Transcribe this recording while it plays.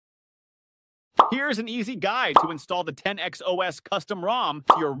Here's an easy guide to install the TenX-OS custom ROM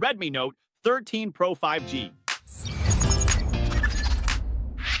to your Redmi Note 13 Pro 5G.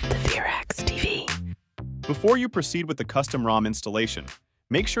 The Virax TV. Before you proceed with the custom ROM installation,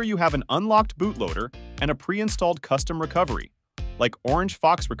 make sure you have an unlocked bootloader and a pre-installed custom recovery, like Orange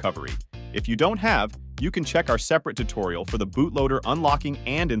Fox Recovery. If you don't have, you can check our separate tutorial for the bootloader unlocking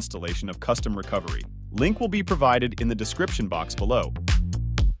and installation of custom recovery. Link will be provided in the description box below.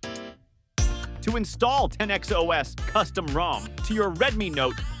 To install TenX-OS custom ROM to your Redmi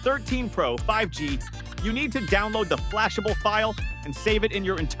Note 13 Pro 5G, you need to download the flashable file and save it in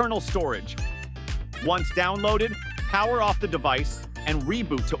your internal storage. Once downloaded, power off the device and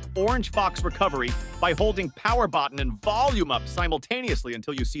reboot to Orange Fox Recovery by holding power button and volume up simultaneously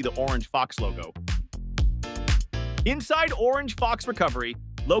until you see the Orange Fox logo. Inside Orange Fox Recovery,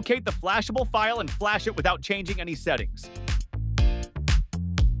 locate the flashable file and flash it without changing any settings.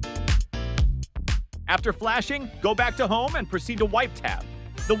 After flashing, go back to Home and proceed to Wipe tab.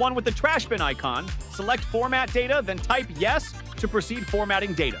 The one with the trash bin icon, select Format Data, then type Yes to proceed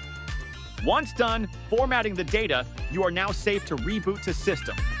formatting data. Once done formatting the data, you are now safe to reboot to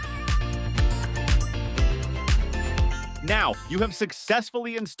system. Now, you have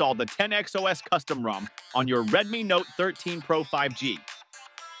successfully installed the TenX-OS custom ROM on your Redmi Note 13 Pro 5G.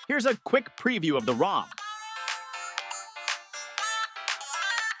 Here's a quick preview of the ROM.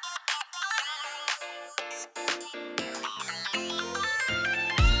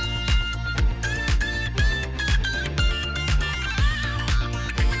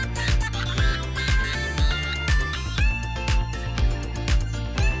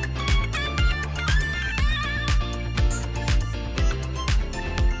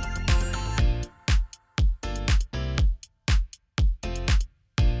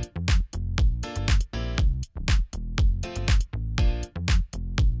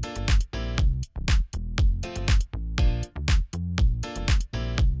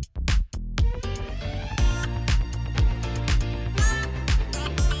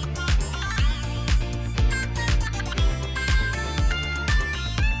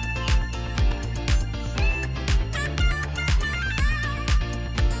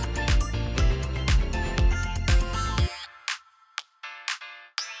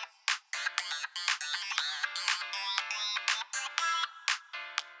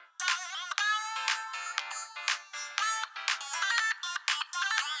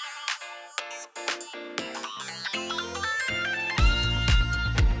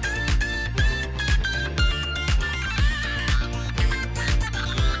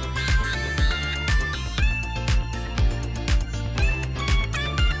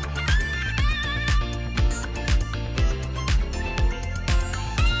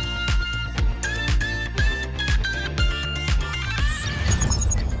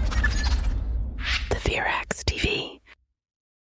 The Virax.